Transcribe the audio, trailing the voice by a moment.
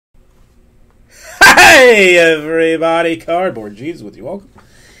Hey everybody, Cardboard Jesus with you. Welcome.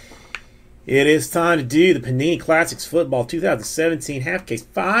 It is time to do the Panini Classics Football 2017 half case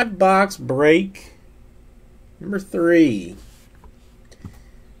 5-box break number 3.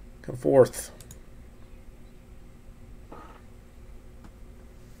 Come forth.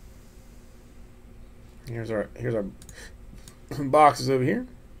 Here's our boxes over here.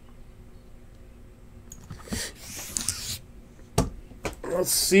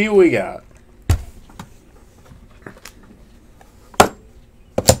 Let's see what we got.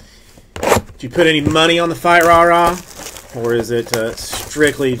 Did you put any money on the fight, rah-rah? Or is it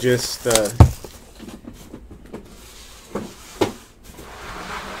strictly just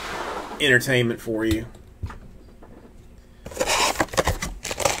entertainment for you?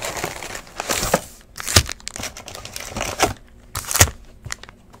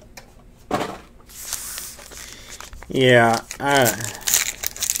 Yeah,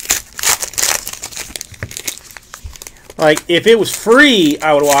 like if it was free,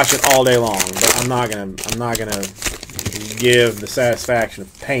 I would watch it all day long. But I'm not gonna give the satisfaction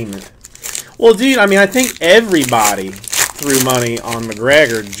of payment. Well, dude, I mean, I think everybody threw money on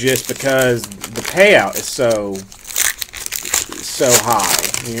McGregor just because the payout is so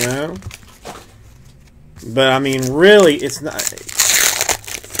high, you know. But I mean, really, it's not.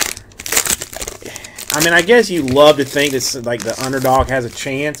 I mean, I guess you love to think it's like the underdog has a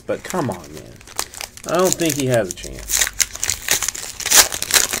chance, but come on, man. I don't think he has a chance.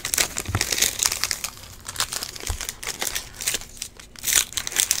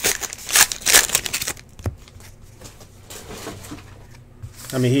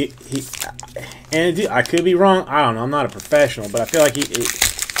 I mean, and I could be wrong. I don't know. I'm not a professional, but I feel like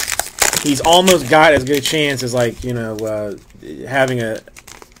he's almost got as good a chance as, like, you know, having a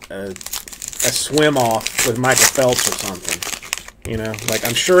swim off with Michael Phelps or something. You know, like,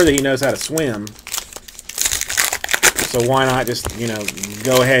 I'm sure that he knows how to swim. So why not just, you know,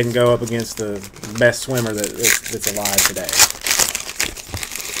 go ahead and go up against the best swimmer that's alive today?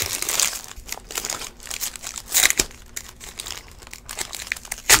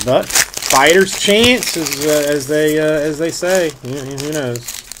 But fighter's chance, as they say. Who knows?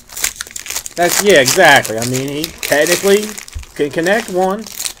 That's, yeah, exactly. I mean, he technically could connect one.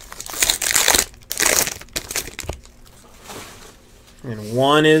 And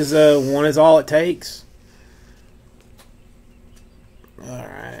one is all it takes.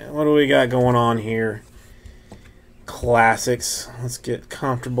 Alright, what do we got going on here? Classics. Let's get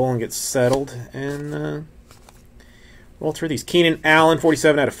comfortable and get settled and roll through these. Keenan Allen,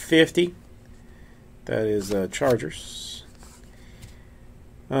 47 out of 50. That is Chargers.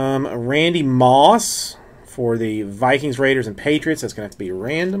 Randy Moss for the Vikings, Raiders, and Patriots. That's going to have to be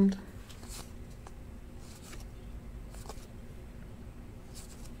randomed.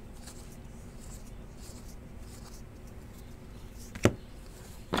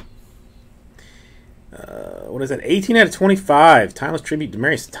 What is that? 18 out of 25. Timeless tribute to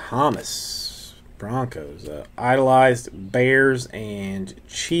Demaryius Thomas. Broncos. Idolized Bears and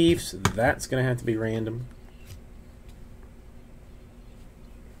Chiefs. That's going to have to be random.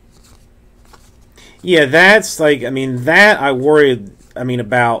 Yeah, that's like, I mean, that I worried, I mean,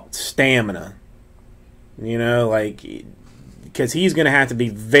 about stamina. You know, like, because he's going to have to be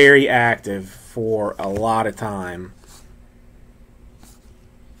very active for a lot of time.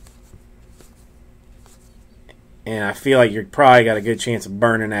 And I feel like you're probably got a good chance of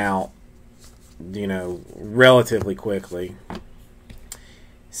burning out, you know, relatively quickly.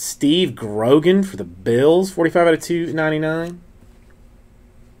 Steve Grogan for the Bills, 45 out of 299.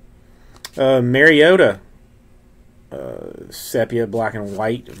 Mariota, sepia black and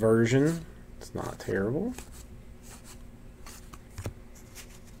white version. It's not terrible.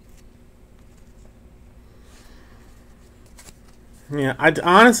 Yeah, I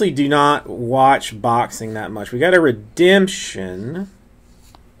honestly do not watch boxing that much. We got a redemption.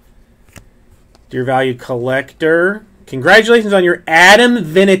 Dear Value Collector, congratulations on your Adam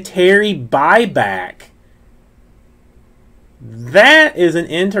Vinatieri buyback. That is an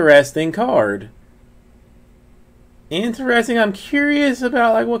interesting card. Interesting. I'm curious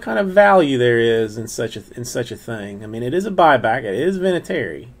about, like, what kind of value there is in such a thing. I mean, it is a buyback. It is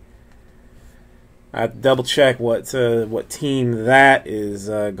Vinatieri. I have to double check what team that is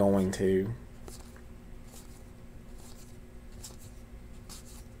going to.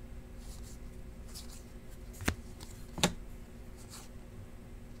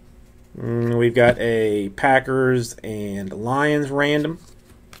 We've got a Packers and Lions random.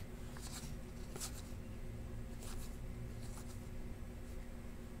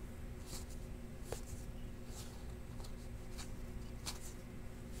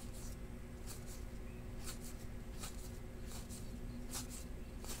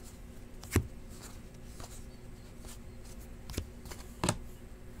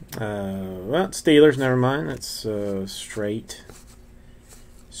 Well, Steelers, never mind. That's straight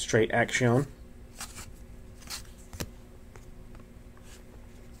action.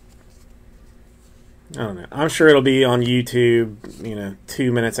 I don't know. I'm sure it'll be on YouTube,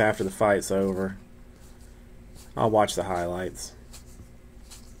 2 minutes after the fight's over. I'll watch the highlights.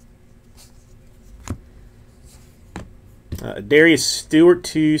 Darius Stewart,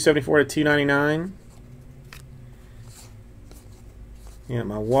 274 to 299. Yeah,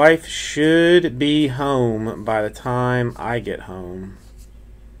 my wife should be home by the time I get home.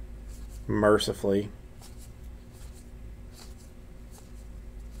 Mercifully.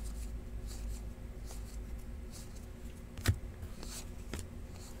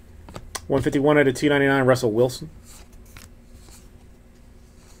 $151 out of $299. Russell Wilson.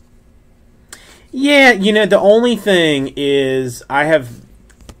 Yeah, the only thing is I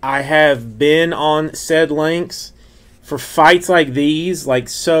have been on said links for fights like these. Like,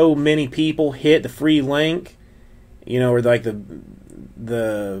 so many people hit the free link, or like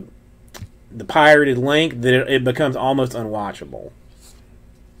the pirated link, that it becomes almost unwatchable.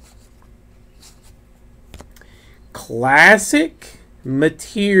 Classic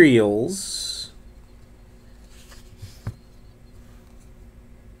materials.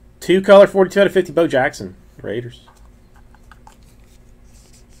 2-color, 42 out of 50, Bo Jackson, Raiders.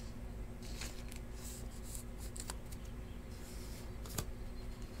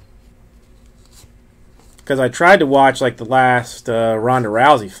 Because I tried to watch like the last Ronda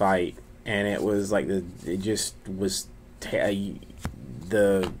Rousey fight, and it was like the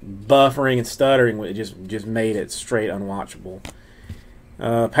buffering and stuttering. It just made it straight unwatchable.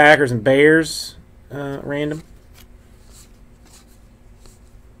 Packers and Bears, random.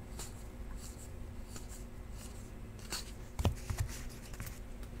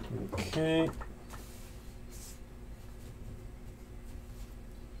 Okay.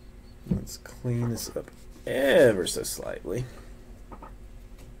 Let's clean this up ever so slightly.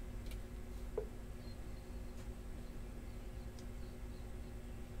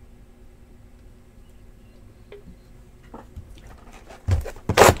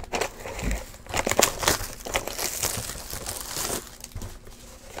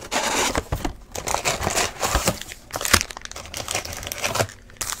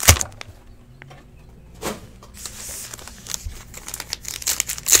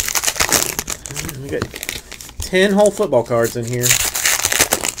 We got 10 whole football cards in here.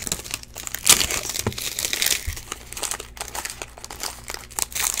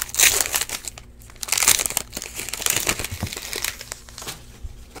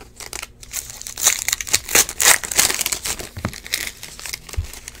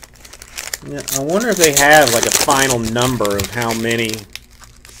 Yeah, I wonder if they have like a final number of how many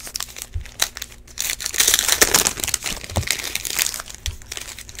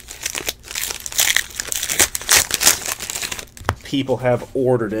people have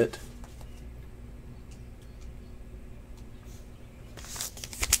ordered it.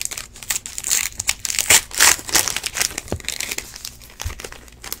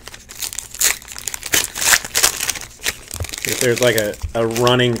 If there's like a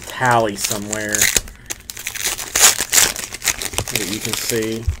running tally somewhere that you can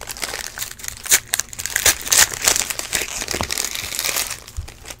see.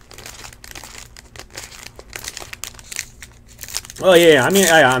 Oh yeah, I mean,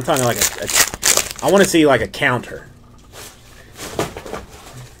 I'm talking like I want to see like a counter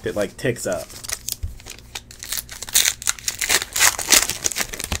that like ticks up.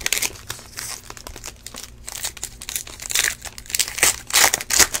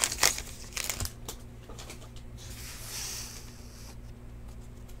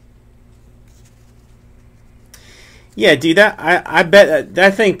 Yeah, dude, I bet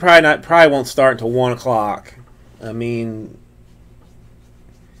that thing probably won't start until 1 o'clock. I mean,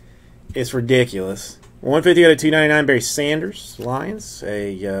 it's ridiculous. 150 out of 299, Barry Sanders, Lions.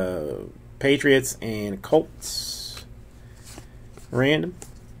 A Patriots and Colts. Random.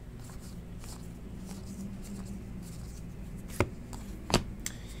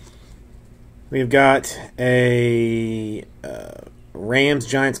 We've got a Rams,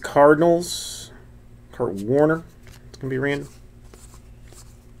 Giants, Cardinals. Kurt Warner. It's going to be random.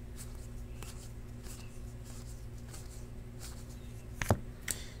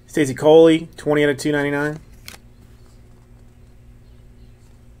 Stacey Coley, 20 out of 299.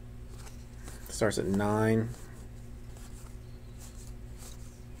 Starts at 9.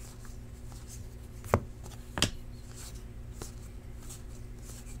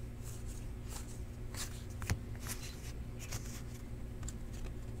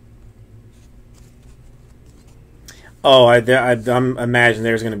 Oh, I'm imagine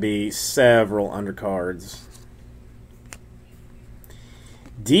there's going to be several undercards.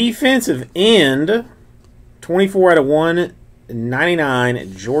 Defensive end, 24 out of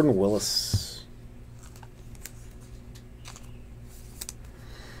 199, Jordan Willis.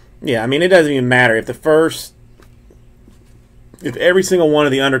 Yeah, I mean, it doesn't even matter if if every single one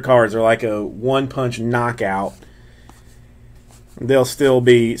of the undercards are like a one-punch knockout, there'll still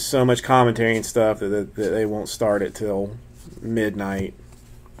be so much commentary and stuff that they won't start it till midnight.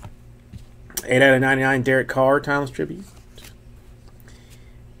 8 out of 99, Derek Carr, timeless tribute.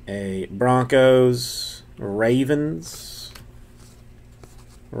 A Broncos, Ravens,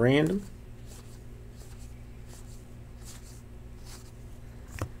 random.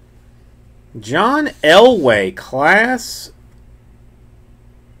 John Elway, class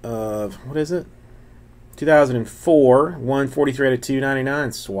of, what is it? 2004, 143 out of 299,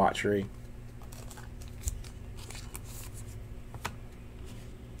 swatchery.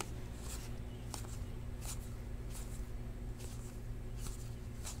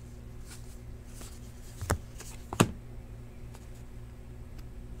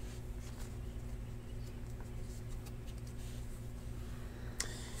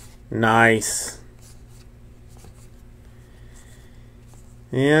 Nice.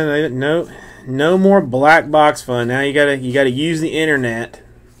 Yeah, no more black box fun. Now you gotta use the internet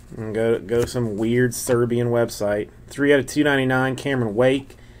and go to some weird Serbian website. 3 out of 299, Cameron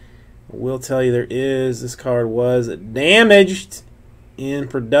Wake. I will tell you this card was damaged in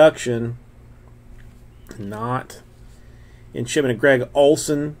production, not in shipment. Of Greg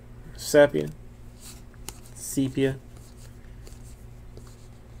Olson, sepia.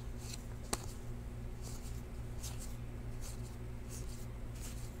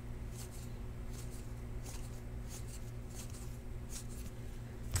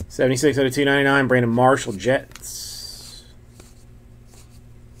 76 out of 299, Brandon Marshall, Jets.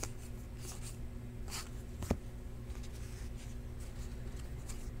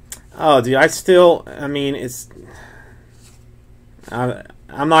 Oh, dude, I mean, it's.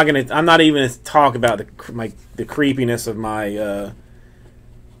 I'm not even gonna talk about the creepiness of my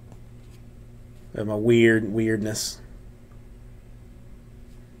weirdness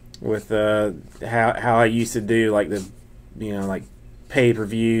with how I used to do like like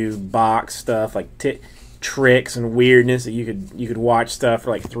pay-per-view box stuff, like tricks and weirdness that you could watch stuff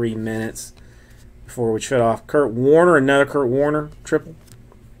for like 3 minutes before we shut off. Kurt Warner, another Kurt Warner triple.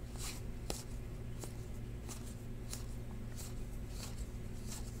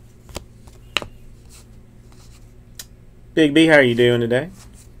 Big B, how are you doing today?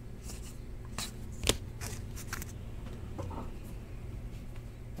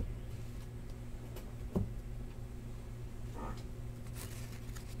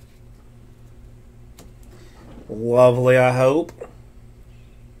 Lovely, I hope.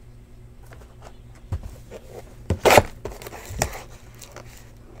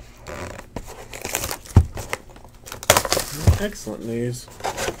 Excellent news.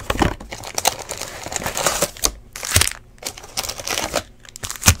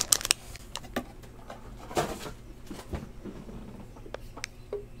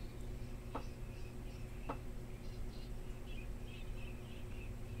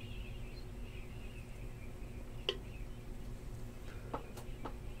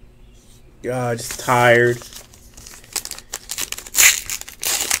 God, just tired.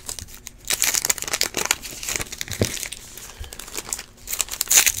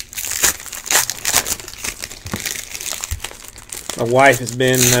 My wife has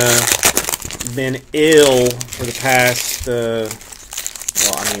been ill for the past, well,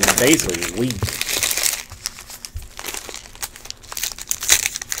 I mean, basically a week.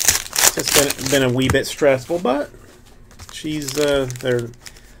 It's been a wee bit stressful, but she's they're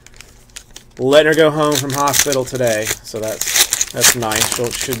letting her go home from hospital today, so that's nice.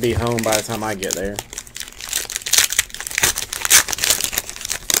 She should be home by the time I get there.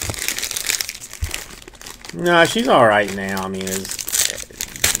 No, she's all right now. I mean,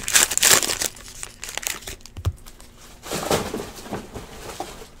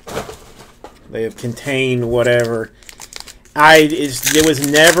 they have contained whatever. It was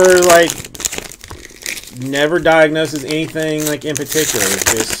never diagnosed as anything like in particular.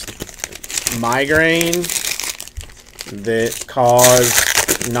 It's just migraine that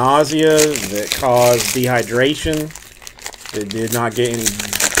caused nausea, that caused dehydration, that did not get any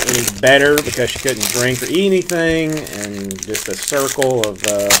better because she couldn't drink or eat anything, and just a circle of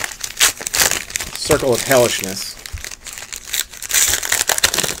hellishness.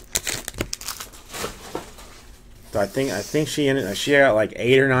 I think she got like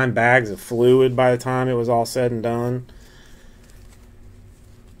 8 or 9 bags of fluid by the time it was all said and done.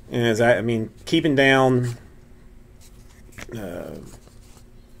 And I mean, keeping down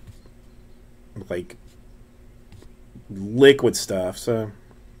like liquid stuff, so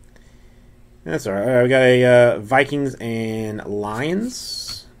that's all right. We got a Vikings and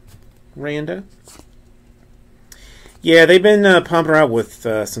Lions rando. Yeah, they've been pumping her out with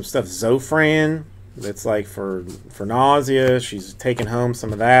some stuff. Zofran, that's like for nausea. She's taking home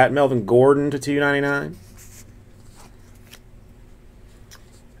some of that. Melvin Gordon to $2.99.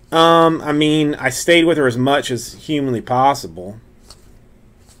 I mean, I stayed with her as much as humanly possible.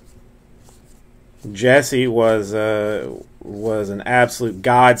 Jesse was an absolute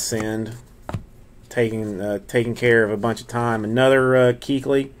godsend, taking care of a bunch of time. Another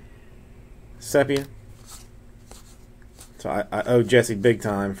Keekly sepia. So I owe Jesse big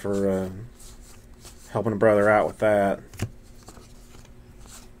time for helping a brother out with that.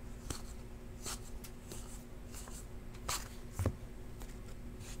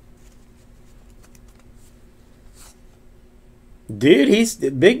 Dude, he's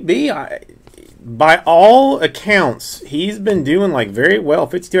Big B. By all accounts, he's been doing like very well.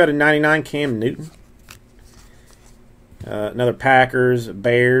 52 out of 99, Cam Newton. Another Packers,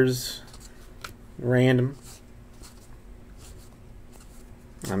 Bears, random.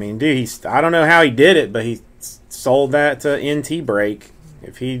 I mean, dude, I don't know how he did it, but he sold that NT break.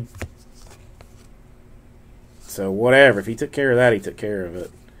 So whatever. If he took care of that, he took care of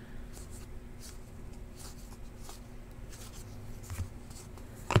it.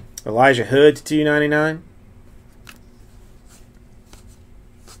 Elijah Hood to $2.99.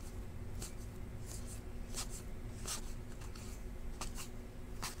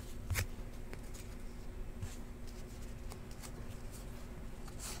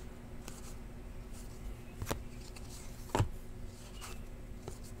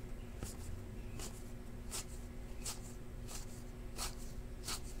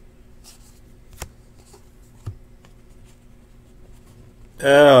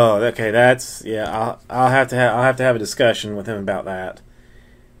 Oh, okay. That's yeah. I'll have to have a discussion with him about that.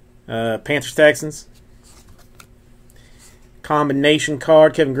 Panthers Texans combination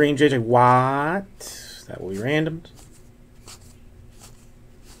card. Kevin Green, JJ Watt. That will be random.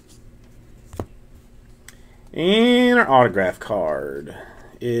 And our autograph card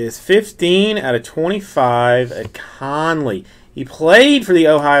is 15 out of 25 at Conley. He played for the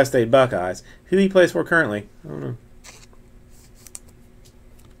Ohio State Buckeyes. Who he plays for currently? I don't know.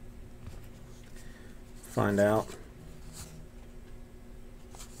 Find out.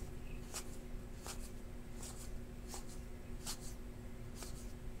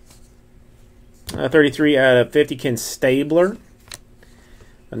 Uh, 33 out of 50, Ken Stabler.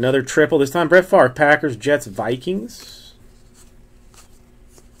 Another triple. This time, Brett Favre, Packers, Jets, Vikings.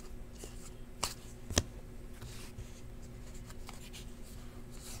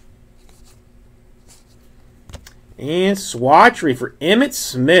 And swatchery for Emmitt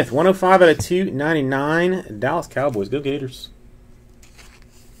Smith, 105 out of 299. Dallas Cowboys. Go Gators.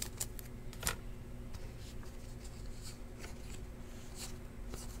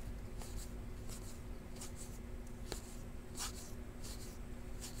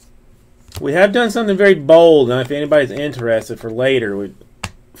 We have done something very bold, and if anybody's interested for later,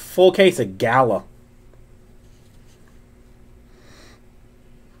 full case of Gala.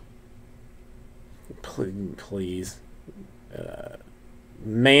 Please.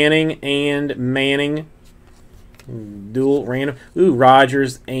 Manning and Manning. Dual random. Ooh,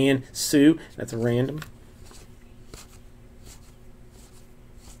 Rodgers and Sue. That's a random.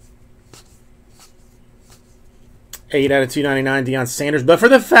 $8 out of $2.99, Deion Sanders. But for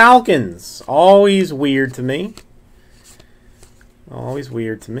the Falcons, always weird to me. Always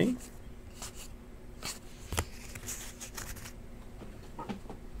weird to me.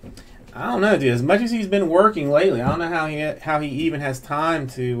 I don't know, dude. As much as he's been working lately, I don't know how he even has time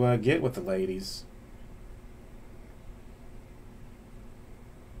to get with the ladies.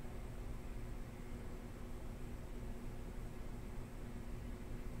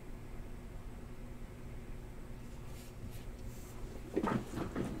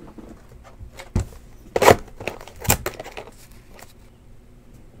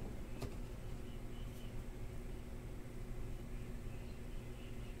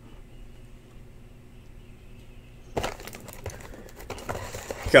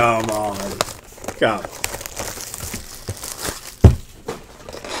 Come on. Come.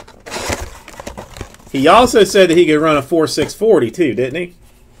 He also said that he could run a 4.640 too, didn't he?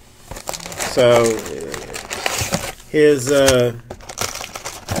 So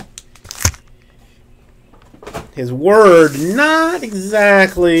his word not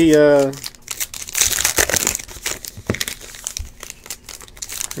exactly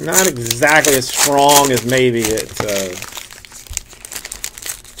not exactly as strong as maybe it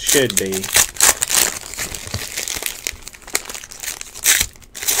should be.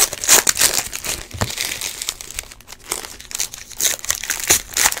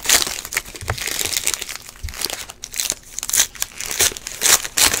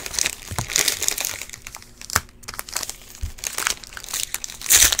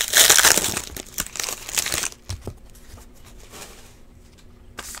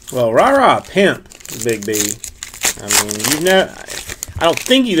 Well, rah-rah pimp, Big B. I mean, you've never, I don't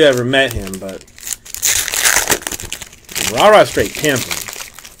think you've ever met him, but rah-rah straight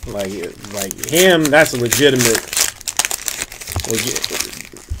pimping. Like him, that's a legitimate,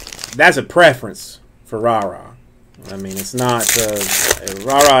 that's a preference for rah-rah. I mean, it's not,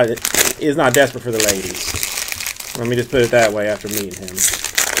 rah-rah is not desperate for the ladies. Let me just put it that way after meeting him.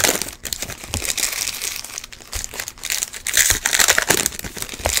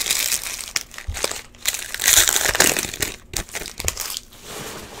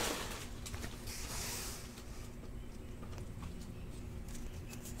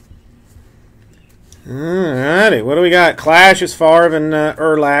 Alrighty, what do we got? Clash is Favre and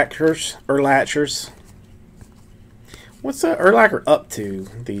Urlachers. What's Urlacher up to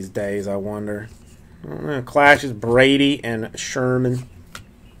these days, I wonder? I don't know. Clash is Brady and Sherman.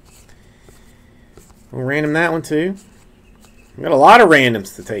 We'll random that one too. We got a lot of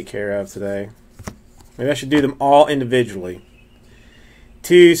randoms to take care of today. Maybe I should do them all individually.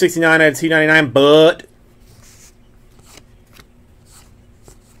 269 out of 299, but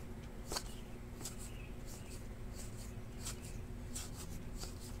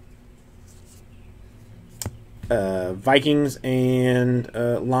Vikings and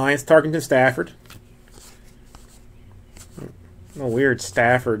Lions, Tarkenton, Stafford. Oh, weird,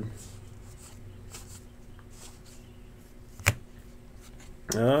 Stafford.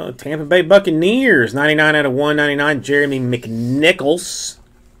 Tampa Bay Buccaneers, 99 out of 199, Jeremy McNichols.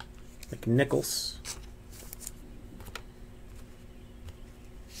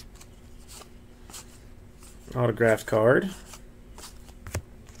 Autographed card.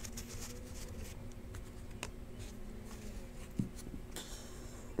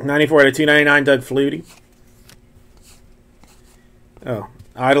 $94 out of $299, Doug Flutie. Oh,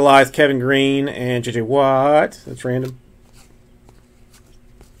 idolized Kevin Green and JJ Watt. That's random.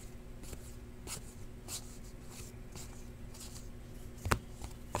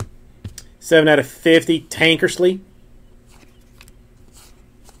 $7 out of 50, Tankersley.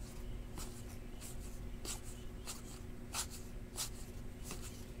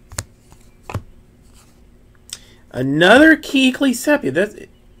 Another Kuechly sepia. That's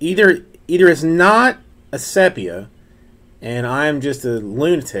either it's not a sepia, and I'm just a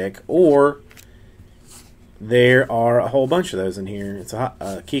lunatic, or there are a whole bunch of those in here. It's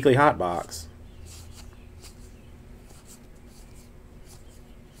a Kuechly hot box,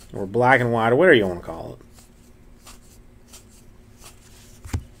 or black and white, or whatever you want to call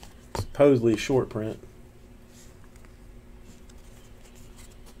it. Supposedly a short print.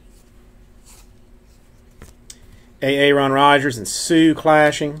 Aaron Rodgers and Sue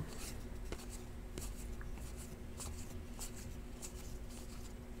clashing.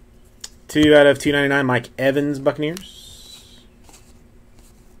 $2 out of $299, Mike Evans, Buccaneers.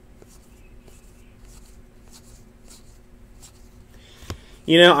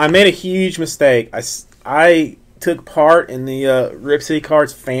 You know, I made a huge mistake. I took part in the Rip City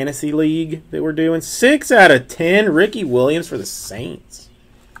Cards Fantasy League that we're doing. 6 out of 10, Ricky Williams for the Saints.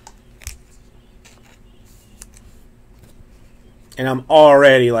 And I'm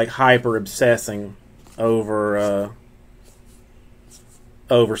already like hyper obsessing over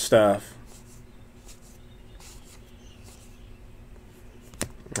stuff.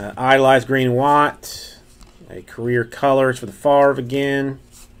 Idolized Green Watt. A career colors for the Favre again.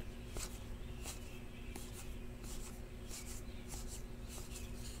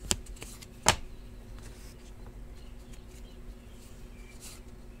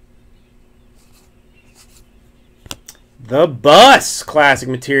 The Bus Classic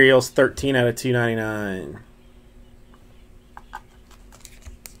Materials, 13 out of 299.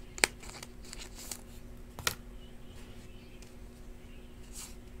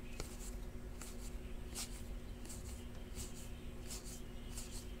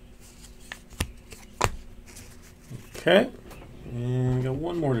 Okay, and we got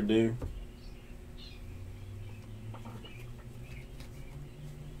one more to do.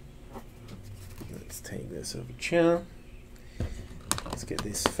 Let's take this over channel. Let's Get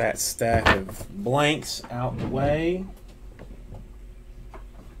this fat stack of blanks out the way.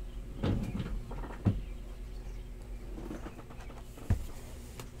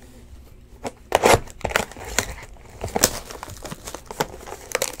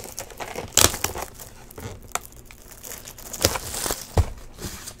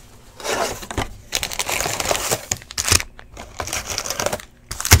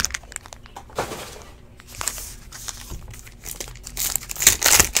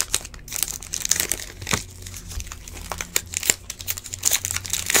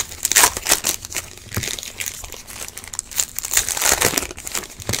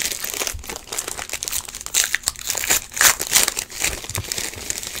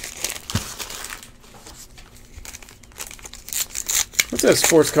 What's up,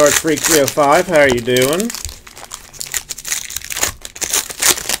 Sports Card Freak 305? How are you doing?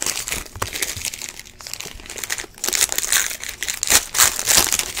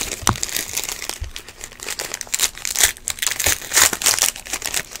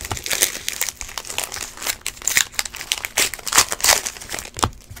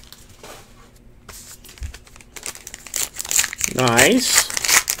 Nice.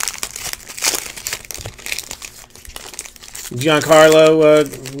 Giancarlo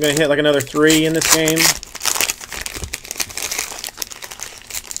going to hit like another 3 in this game.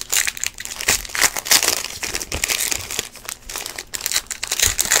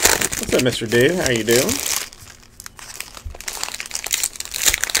 What's up, Mr. Dude? How you doing?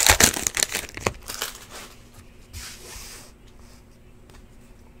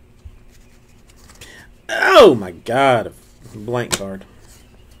 Oh my God, a blank card.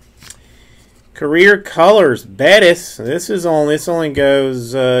 Career colors, Bettis. This only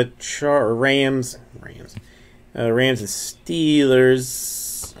goes Rams and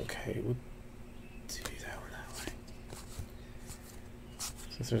Steelers. Okay, we'll do that one that way.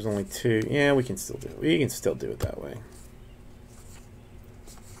 Since there's only 2, yeah, we can still do it. We can still do it that way.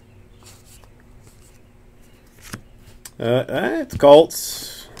 It's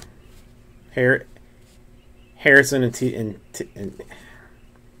Colts. Harrison and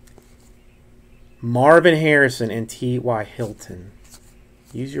Marvin Harrison and T.Y. Hilton.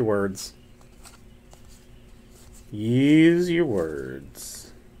 Use your words. Use your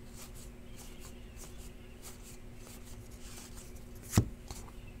words.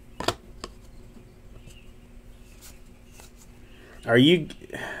 Are you...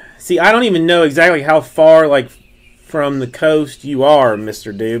 See, I don't even know exactly how far, like, from the coast you are,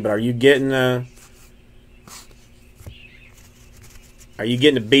 Mr. Dude, but are you getting a... Are you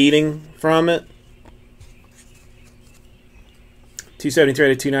getting a beating from it? 273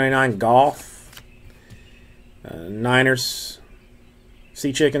 to 299 golf. Niners,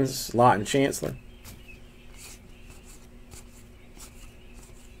 Sea Chickens, Lott and Chancellor.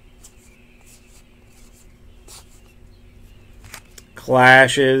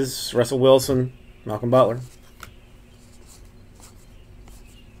 Clashes, Russell Wilson, Malcolm Butler.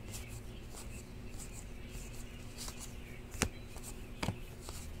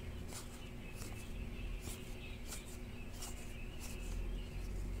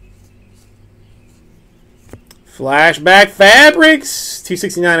 Flashback Fabrics,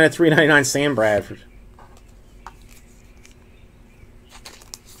 269 out of 399, Sam Bradford.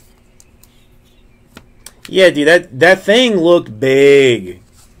 Yeah, dude, that thing looked big,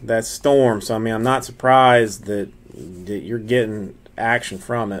 that storm. So I mean, I'm not surprised that you're getting action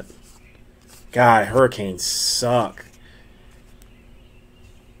from it. God, hurricanes suck.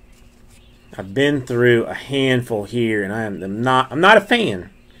 I've been through a handful here, and I'm not a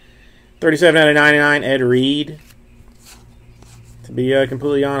fan. 37 out of 99, Ed Reed. To be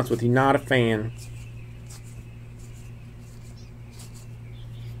completely honest with you, not a fan.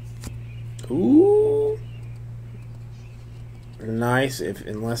 Ooh, nice.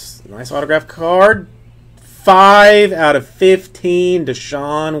 Nice autograph card. 5 out of 15,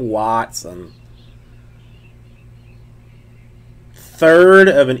 Deshaun Watson.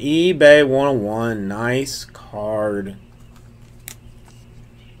 3rd of an eBay 101. Nice card.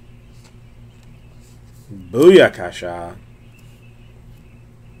 Booyakasha.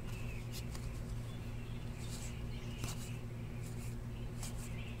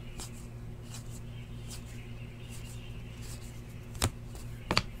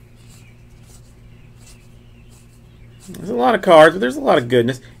 There's a lot of cards, but there's a lot of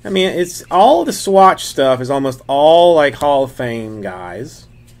goodness. I mean, it's all the swatch stuff is almost all like Hall of Fame guys.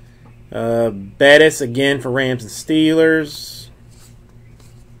 Bettis again for Rams and Steelers.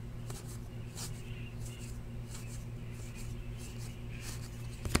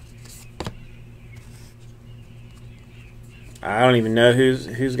 I don't even know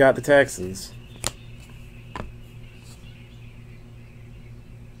who's got the Texans.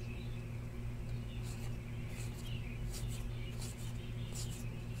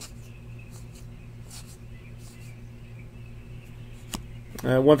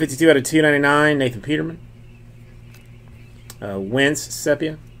 $152 out of $299. Nathan Peterman. Wentz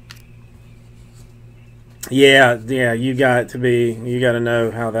Sepia. Yeah. You got to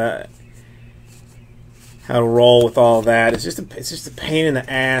know how to roll with all that. It's just a pain in the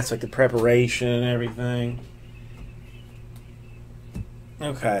ass, like the preparation and everything.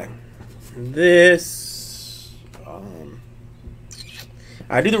 Okay, this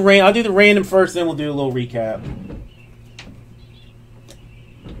I'll do the random first, then we'll do a little recap.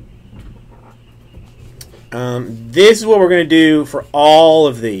 This is what we're going to do for all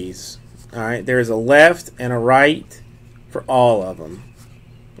of these. All right, there's a left and a right for all of them.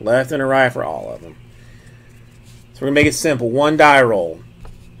 Left and a right for all of them. So we're going to make it simple. One die roll.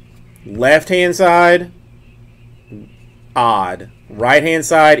 Left-hand side, odd. Right-hand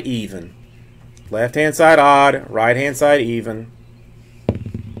side, even. Left-hand side, odd. Right-hand side, even.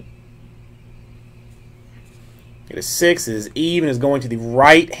 A 6 is even, is going to the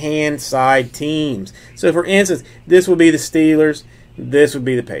right-hand side teams. So, for instance, this would be the Steelers. This would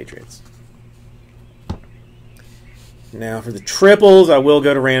be the Patriots. Now, for the triples, I will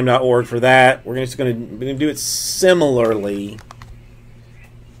go to random.org for that. We're just going to do it similarly.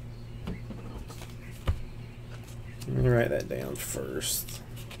 Let me write that down first.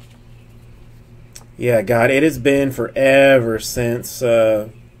 Yeah, God, it has been forever since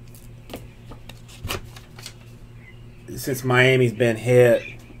Miami's been hit.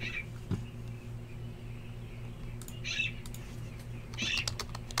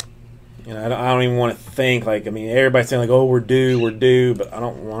 You know, I don't even want to think, like, I mean, everybody's saying, like, oh, we're due, but I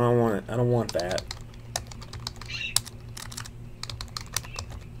don't want it. I don't want that.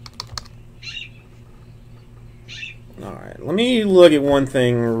 All right, let me look at one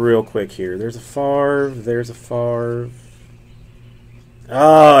thing real quick here. There's a Favre.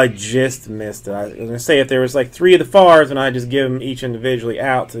 Oh, I just missed it. I was going to say if there was like 3 of the Favres, and I'd just give them each individually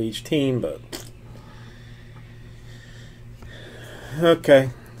out to each team, but...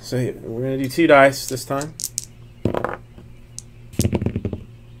 Okay, so we're going to do 2 dice this time.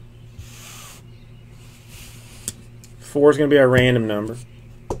 Four is going to be our random number.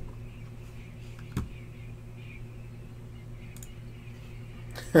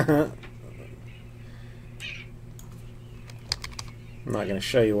 I'm not going to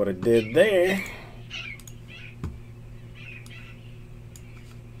show you what I did there.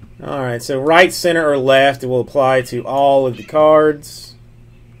 Alright, so right, center, or left, it will apply to all of the cards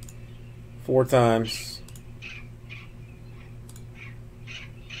 4 times.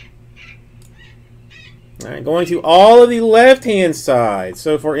 Alright, going to all of the left-hand side.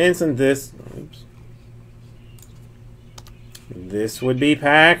 So, for instance, this would be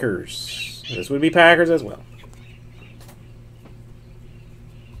Packers. This would be Packers as well.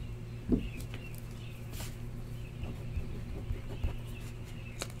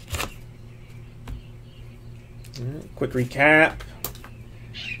 Quick recap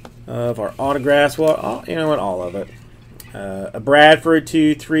of our autographs. Well, you know what? All of it. A Bradford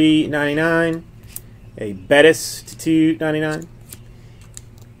to $3.99. A Bettis to $2.99.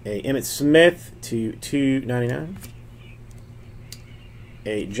 A Emmitt Smith to $2.99.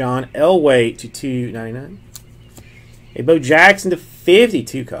 A John Elway to $2.99. A Bo Jackson to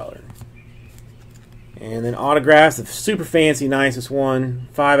 52 color. And then autographs of super fancy nicest one,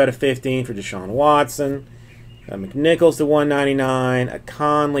 5 out of 15 for Deshaun Watson. A McNichols to $1.99. A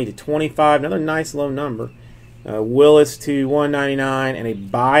Conley to 25, another nice low number. Willis to $1.99, and a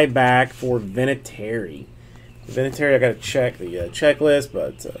buyback for Vinatieri. Vinatieri, I got to check the checklist,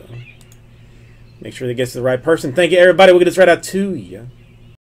 but make sure that gets to the right person. Thank you, everybody. We'll get this right out to you.